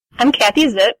I'm Kathy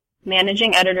Zipp,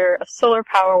 Managing Editor of Solar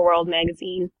Power World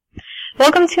magazine.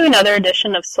 Welcome to another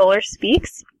edition of Solar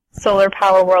Speaks, Solar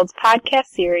Power World's podcast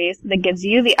series that gives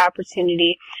you the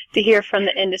opportunity to hear from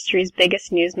the industry's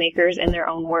biggest newsmakers in their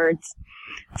own words.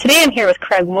 Today I'm here with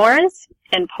Craig Lawrence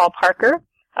and Paul Parker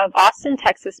of Austin,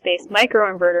 Texas-based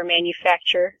microinverter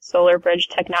manufacturer SolarBridge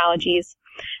Technologies.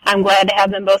 I'm glad to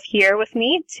have them both here with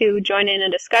me to join in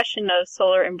a discussion of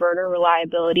solar inverter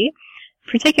reliability,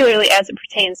 particularly as it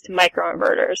pertains to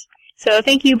microinverters. So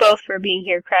thank you both for being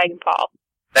here, Craig and Paul.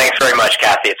 Thanks very much,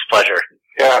 Kathy. It's a pleasure.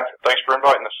 Yeah, thanks for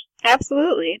inviting us.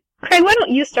 Absolutely. Craig, why don't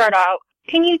you start out?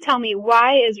 Can you tell me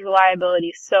why is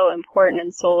reliability so important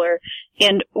in solar,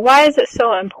 and why is it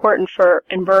so important for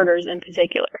inverters in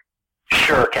particular?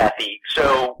 Sure, Kathy.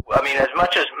 So, as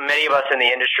much as many of us in the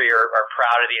industry are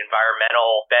proud of the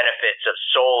environmental benefits of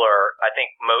solar, I think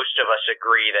most of us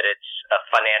agree that it's a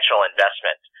financial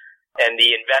investment. And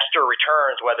the investor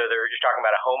returns, whether you're talking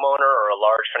about a homeowner or a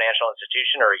large financial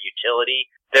institution or a utility,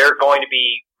 they're going to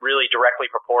be really directly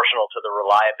proportional to the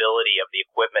reliability of the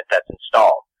equipment that's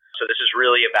installed. So this is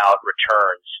really about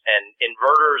returns. And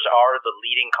inverters are the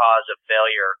leading cause of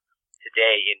failure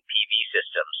today in PV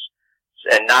systems.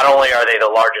 And not only are they the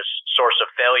largest source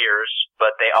of failures,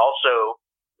 but they also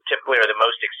typically are the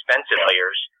most expensive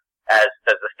failures, as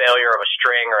the failure of a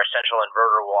string or essential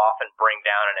inverter will often bring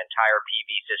down an entire PV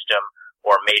system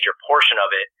or a major portion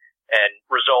of it and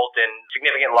result in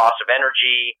significant loss of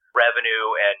energy, revenue,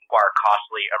 and require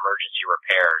costly emergency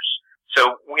repairs. So,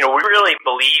 we really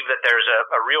believe that there's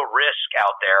a real risk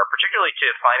out there, particularly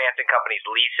to financing companies,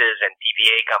 leases, and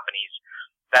PPA companies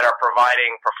that are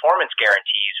providing performance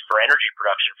guarantees for energy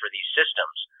production for these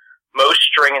systems. Most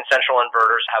string and central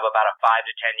inverters have about a 5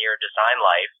 to 10 year design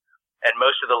life, and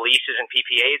most of the leases and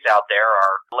PPAs out there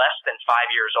are less than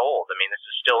 5 years old. This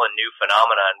is still a new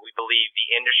phenomenon. We believe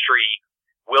the industry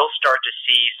will start to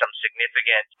see some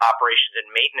significant operations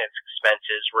and maintenance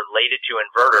expenses related to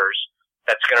inverters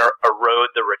that's going to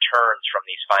erode the returns from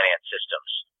these finance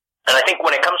systems. And I think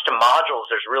when it comes to modules,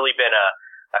 there's really been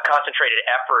a concentrated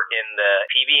effort in the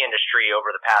PV industry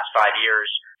over the past 5 years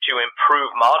to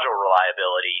improve module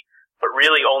reliability, but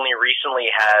really only recently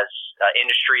has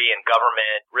industry and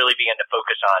government really begun to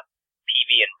focus on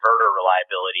PV inverter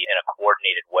reliability in a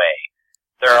coordinated way.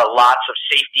 There are lots of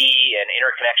safety and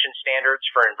interconnection standards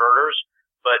for inverters,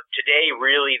 but today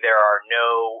really there are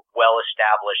no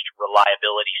well-established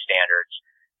reliability standards,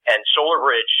 and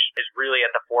SolarBridge is really at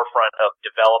the forefront of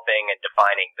developing and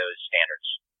defining those standards.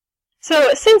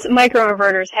 So since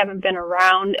microinverters haven't been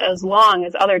around as long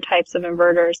as other types of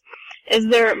inverters, is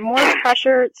there more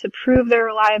pressure to prove their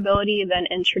reliability than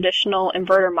in traditional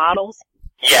inverter models?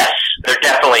 Yes, there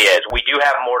definitely is. We do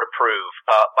have more to prove.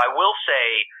 I will say,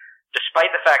 despite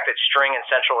the fact that string and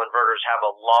central inverters have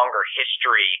a longer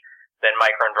history than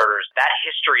microinverters, that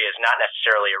history is not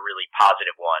necessarily a really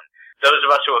positive one. Those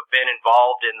of us who have been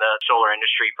involved in the solar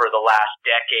industry for the last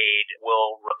decade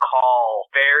will recall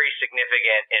very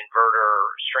significant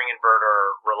string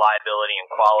inverter reliability and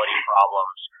quality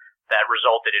problems that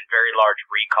resulted in very large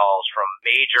recalls from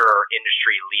major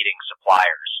industry-leading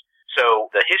suppliers.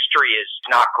 So the history is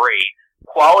not great.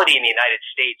 Quality in the United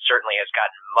States certainly has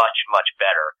gotten much, much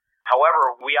better.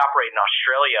 However, we operate in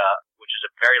Australia, which is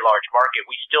a very large market.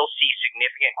 We still see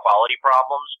significant quality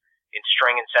problems in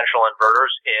string and central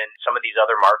inverters in some of these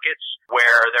other markets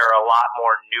where there are a lot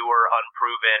more newer,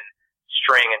 unproven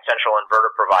string and central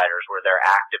inverter providers where they're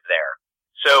active there.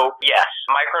 So yes,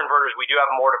 microinverters, we do have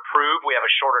more to prove. We have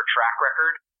a shorter track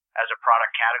record as a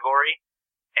product category,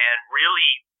 and really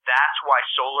that's why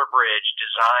SolarBridge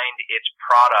designed its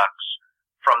products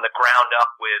from the ground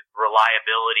up with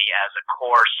reliability as a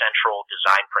core central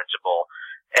design principle.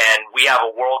 And we have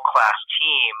a world-class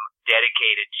team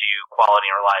dedicated to quality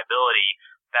and reliability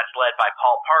that's led by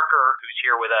Paul Parker, who's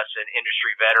here with us, an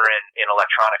industry veteran in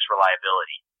electronics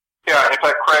reliability. Yeah, in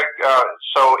fact, Craig,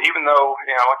 so even though,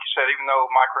 like you said, even though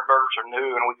microinverters are new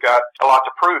and we've got a lot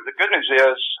to prove, the good news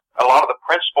is a lot of the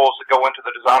principles that go into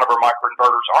the design of our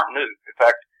microinverters aren't new. In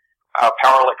fact,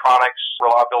 power electronics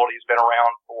reliability has been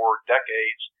around for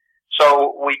decades.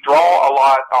 So we draw a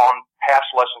lot on past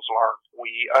lessons learned.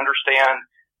 We understand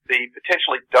the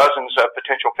potentially dozens of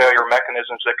potential failure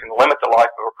mechanisms that can limit the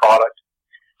life of a product.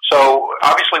 So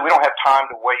obviously we don't have time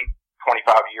to wait 25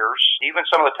 years. Even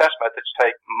some of the test methods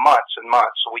take months and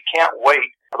months, so we can't wait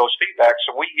for those feedbacks.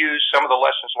 So we use some of the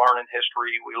lessons learned in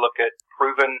history. We look at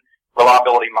proven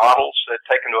reliability models that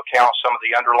take into account some of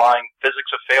the underlying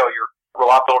physics of failure.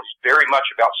 Reliability is very much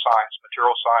about science,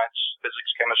 material science,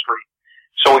 physics, chemistry.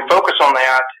 So we focus on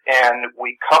that, and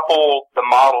we couple the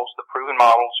models, the proven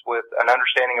models, with an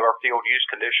understanding of our field use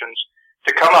conditions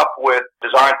to come up with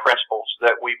design principles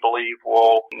that we believe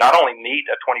will not only meet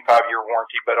a 25-year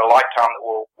warranty, but a lifetime that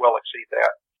will well exceed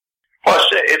that. Plus,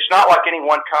 it's not like any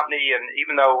one company, and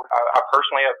even though I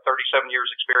personally have 37 years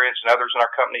experience and others in our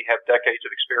company have decades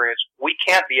of experience, we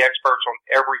can't be experts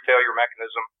on every failure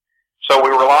mechanism. So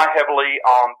we rely heavily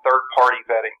on third-party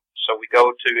vetting. So we go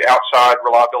to outside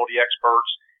reliability experts,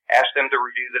 ask them to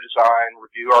review the design,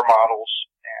 review our models,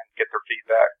 and get their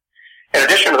feedback. In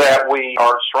addition to that, we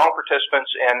are strong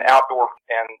participants in outdoor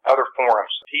and other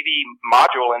forums. The PV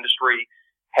module industry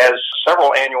has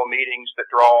several annual meetings that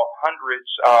draw hundreds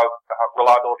of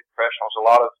reliability professionals, a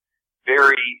lot of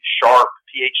very sharp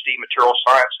PhD material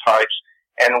science types,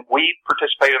 and we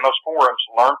participate in those forums,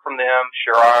 learn from them,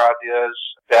 share our ideas,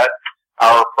 vet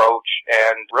our approach,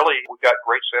 and really we've got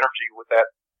great synergy with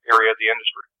that area of the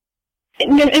industry.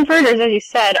 Inverters, as you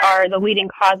said, are the leading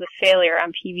cause of failure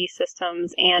on PV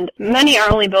systems, and many are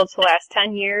only built to last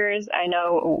 10 years. I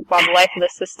know while the life of the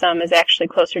system is actually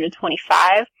closer to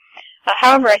 25.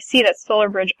 However, I see that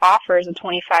SolarBridge offers a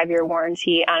 25-year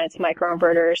warranty on its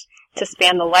microinverters to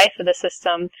span the life of the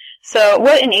system. So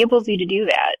what enables you to do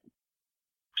that?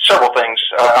 Several things.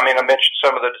 I mentioned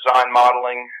some of the design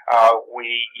modeling.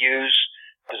 We use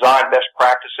design best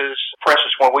practices. For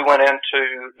instance, when we went into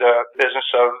the business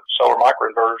of solar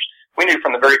microinverters, we knew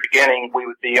from the very beginning we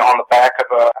would be on the back of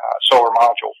a solar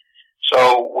module.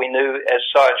 So we knew as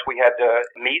such we had to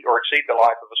meet or exceed the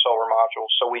life of a solar module.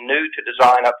 So we knew to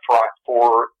design up front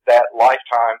for that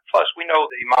lifetime. Plus we know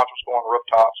the modules go on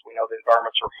rooftops. We know the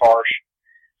environments are harsh.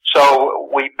 So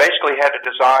we basically had to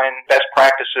design best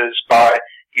practices by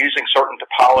using certain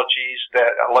topologies,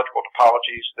 electrical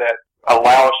topologies that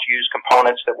allow us to use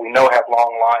components that we know have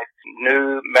long life,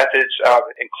 new methods of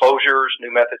enclosures,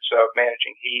 new methods of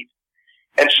managing heat.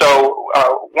 And so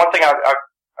one thing I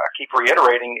keep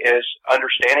reiterating is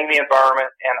understanding the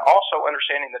environment and also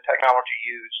understanding the technology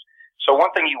used. So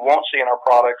one thing you won't see in our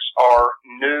products are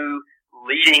new,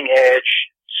 leading-edge,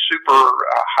 super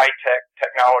high-tech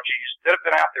technologies that have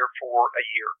been out there for a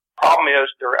year. Problem is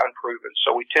they're unproven.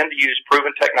 So we tend to use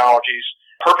proven technologies.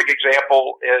 Perfect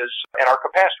example is in our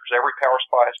capacitors. Every power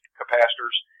supply has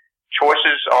capacitors.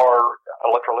 Choices are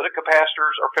electrolytic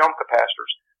capacitors or film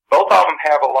capacitors. Both of them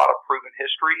have a lot of proven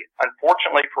history.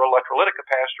 Unfortunately, for electrolytic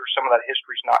capacitors, some of that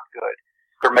history is not good.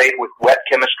 They're made with wet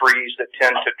chemistries that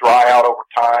tend to dry out over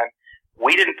time.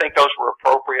 We didn't think those were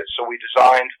appropriate, so we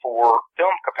designed for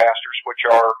film capacitors, which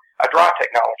are a dry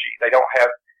technology. They don't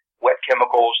have wet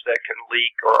chemicals that can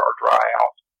leak or dry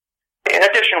out. In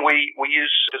addition, we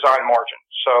use design margin.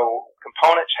 So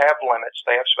components have limits.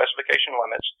 They have specification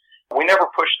limits. We never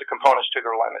push the components to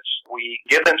their limits. We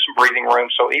give them some breathing room,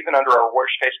 so even under our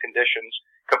worst case conditions,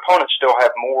 components still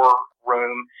have more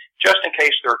room just in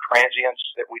case there are transients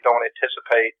that we don't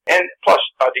anticipate. And plus,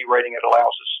 by derating it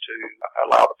allows us to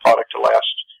allow the product to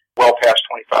last well past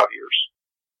 25 years.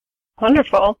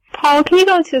 Wonderful. Paul, can you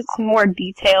go into some more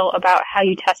detail about how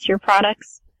you test your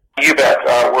products? You bet.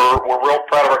 We're real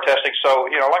proud of our testing. So,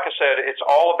 like I said, it's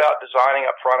all about designing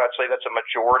up front. I'd say that's a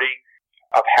majority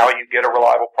of how you get a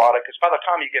reliable product. Because by the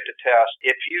time you get to test,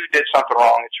 if you did something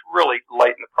wrong, it's really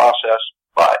late in the process.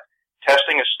 But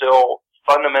testing is still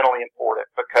fundamentally important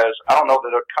because I don't know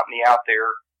that a company out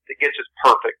there that gets it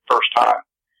perfect first time.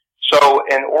 So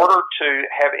in order to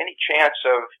have any chance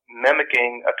of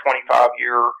mimicking a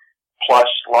 25-year plus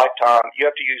lifetime, you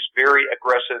have to use very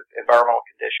aggressive environmental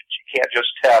conditions. You can't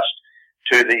just test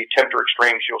to the temperature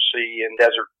extremes you'll see in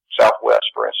desert Southwest,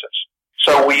 for instance.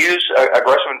 So we use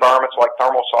aggressive environments like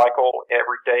thermal cycle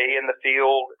every day in the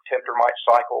field. Temperature might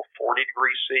cycle 40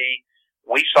 degrees C.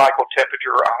 We cycle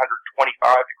temperature 125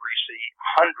 degrees C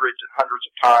hundreds and hundreds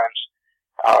of times,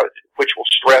 which will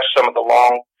stress some of the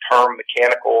long-term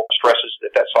mechanical stresses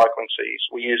that cycling sees.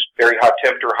 We use very high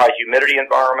temperature, high humidity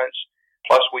environments.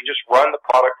 Plus, we just run the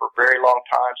product for very long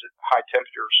times at high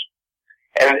temperatures.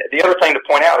 And the other thing to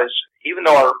point out is, even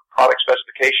though our product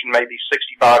specification may be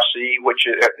 65 C,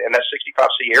 and that's 65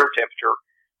 C air temperature,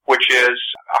 which is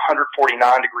 149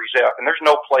 degrees F, and there's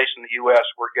no place in the U.S.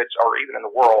 where it gets, or even in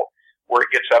the world, where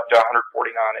it gets up to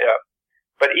 149 F.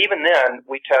 But even then,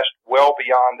 we test well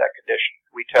beyond that condition.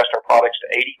 We test our products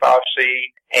to 85 C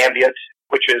ambient,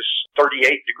 which is 38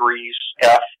 degrees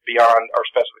F beyond our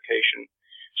specification.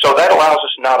 So that allows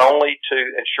us not only to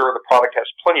ensure the product has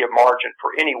plenty of margin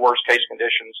for any worst case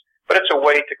conditions, but it's a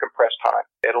way to compress time.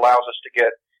 It allows us to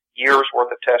get years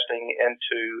worth of testing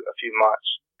into a few months.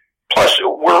 Plus,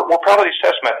 we're proud of these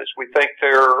test methods. We think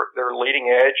they're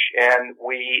leading edge, and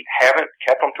we haven't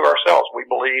kept them to ourselves. We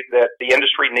believe that the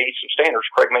industry needs some standards.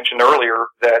 Craig mentioned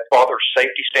earlier that while there's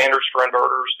safety standards for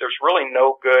inverters, there's really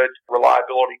no good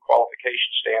reliability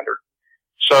qualification standard.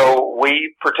 So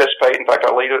we participate. In fact,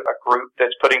 I lead a group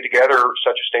that's putting together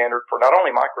such a standard for not only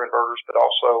microinverters, but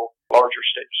also larger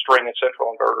string and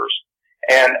central inverters.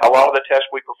 And a lot of the tests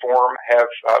we perform have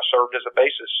served as a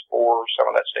basis for some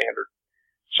of that standard.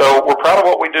 So we're proud of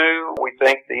what we do. We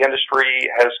think the industry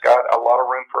has got a lot of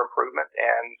room for improvement,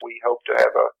 and we hope to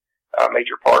have a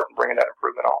major part in bringing that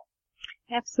improvement on.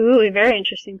 Absolutely. Very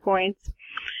interesting points.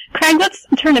 Craig, let's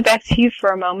turn it back to you for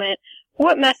a moment.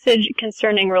 What message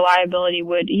concerning reliability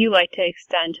would you like to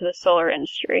extend to the solar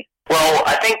industry? Well,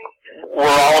 I think we're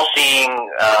all seeing,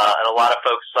 and a lot of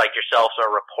folks like yourselves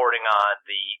are reporting on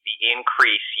the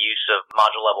increased use of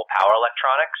module-level power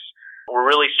electronics. We're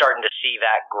really starting to see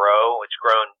that grow. It's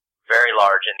grown very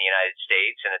large in the United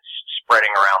States, and it's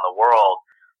spreading around the world.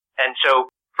 And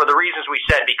so, for the reasons we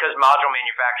said, because module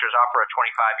manufacturers offer a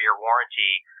 25-year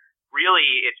warranty,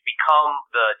 really it's become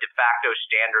the de facto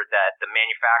standard that the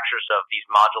manufacturers of these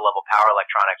module-level power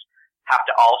electronics have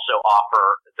to also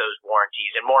offer those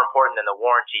warranties. And more important than the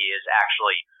warranty is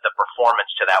actually the performance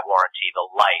to that warranty, the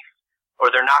life, or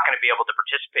they're not going to be able to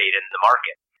participate in the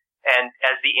market. And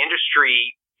as the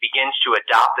industry begins to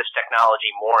adopt this technology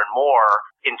more and more,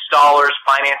 installers,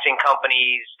 financing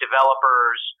companies,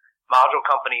 developers, module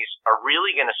companies are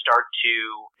really going to start to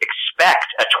expect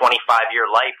a 25-year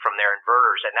life from their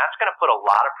inverters, and that's going to put a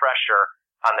lot of pressure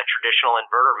on the traditional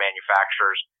inverter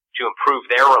manufacturers to improve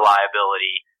their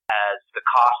reliability, as the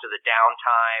cost of the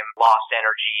downtime, lost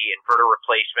energy, inverter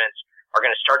replacements are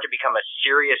going to start to become a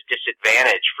serious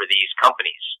disadvantage for these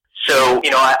companies. So,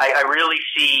 I really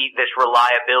see this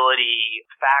reliability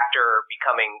factor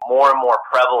becoming more and more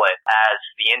prevalent as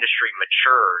the industry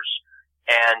matures.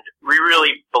 And we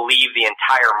really believe the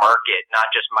entire market, not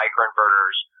just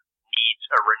microinverters, needs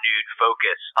a renewed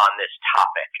focus on this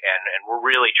topic. And we're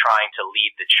really trying to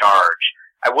lead the charge.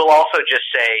 I will also just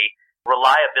say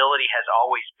reliability has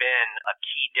always been a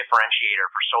key differentiator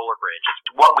for SolarBridge.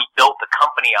 It's what we built the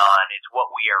company on. It's what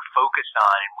we are focused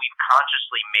on. And we've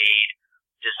consciously made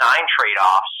design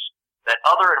trade-offs that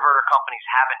other inverter companies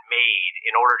haven't made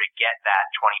in order to get that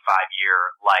 25-year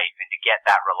life and to get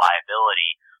that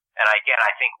reliability. And again, I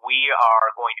think we are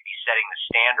going to be setting the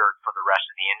standard for the rest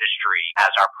of the industry as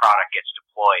our product gets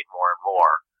deployed more and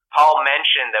more. Paul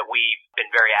mentioned that we've been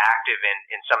very active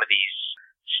in some of these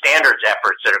standards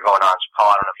efforts that are going on. So Paul,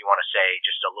 I don't know if you want to say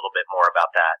just a little bit more about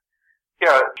that.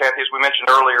 Yeah, Kathy, as we mentioned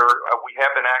earlier, we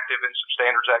have been active in some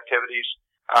standards activities.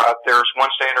 There's one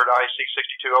standard, IEC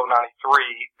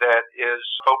 62093, that is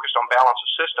focused on balance of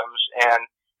systems. And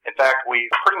in fact, we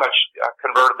pretty much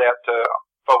converted that to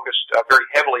focused very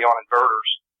heavily on inverters.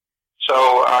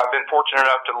 So I've been fortunate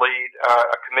enough to lead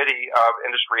a committee of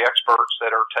industry experts that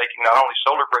are taking not only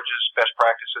SolarBridge's best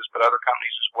practices, but other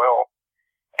companies as well.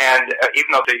 And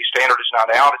even though the standard is not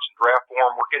out, it's in draft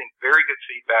form, we're getting very good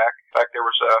feedback. In fact, there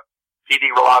was a PD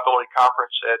reliability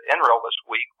conference at NREL this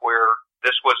week where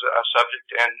this was a subject,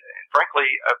 and frankly,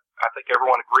 I think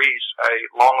everyone agrees, a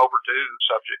long overdue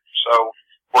subject. So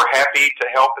we're happy to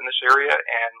help in this area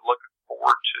and look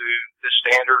forward to this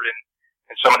standard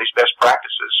and some of these best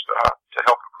practices to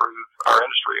help improve our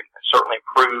industry and certainly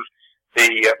improve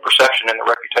the perception and the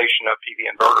reputation of PV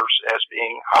inverters as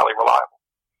being highly reliable.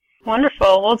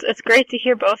 Wonderful. Well, it's great to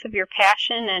hear both of your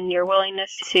passion and your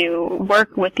willingness to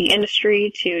work with the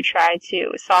industry to try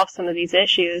to solve some of these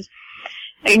issues.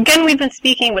 Again, we've been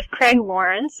speaking with Craig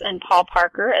Lawrence and Paul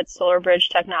Parker at SolarBridge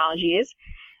Technologies.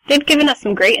 They've given us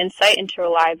some great insight into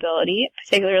reliability,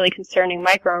 particularly concerning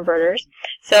microinverters.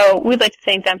 So we'd like to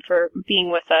thank them for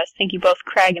being with us. Thank you both,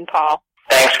 Craig and Paul.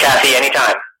 Thanks, Kathy.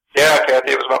 Anytime. Yeah,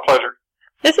 Kathy, it was my pleasure.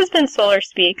 This has been Solar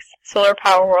Speaks, Solar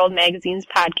Power World Magazine's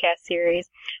podcast series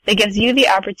that gives you the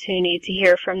opportunity to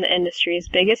hear from the industry's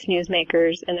biggest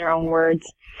newsmakers in their own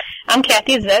words. I'm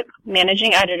Kathy Zip,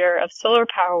 Managing Editor of Solar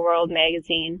Power World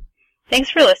Magazine.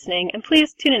 Thanks for listening, and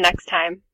please tune in next time.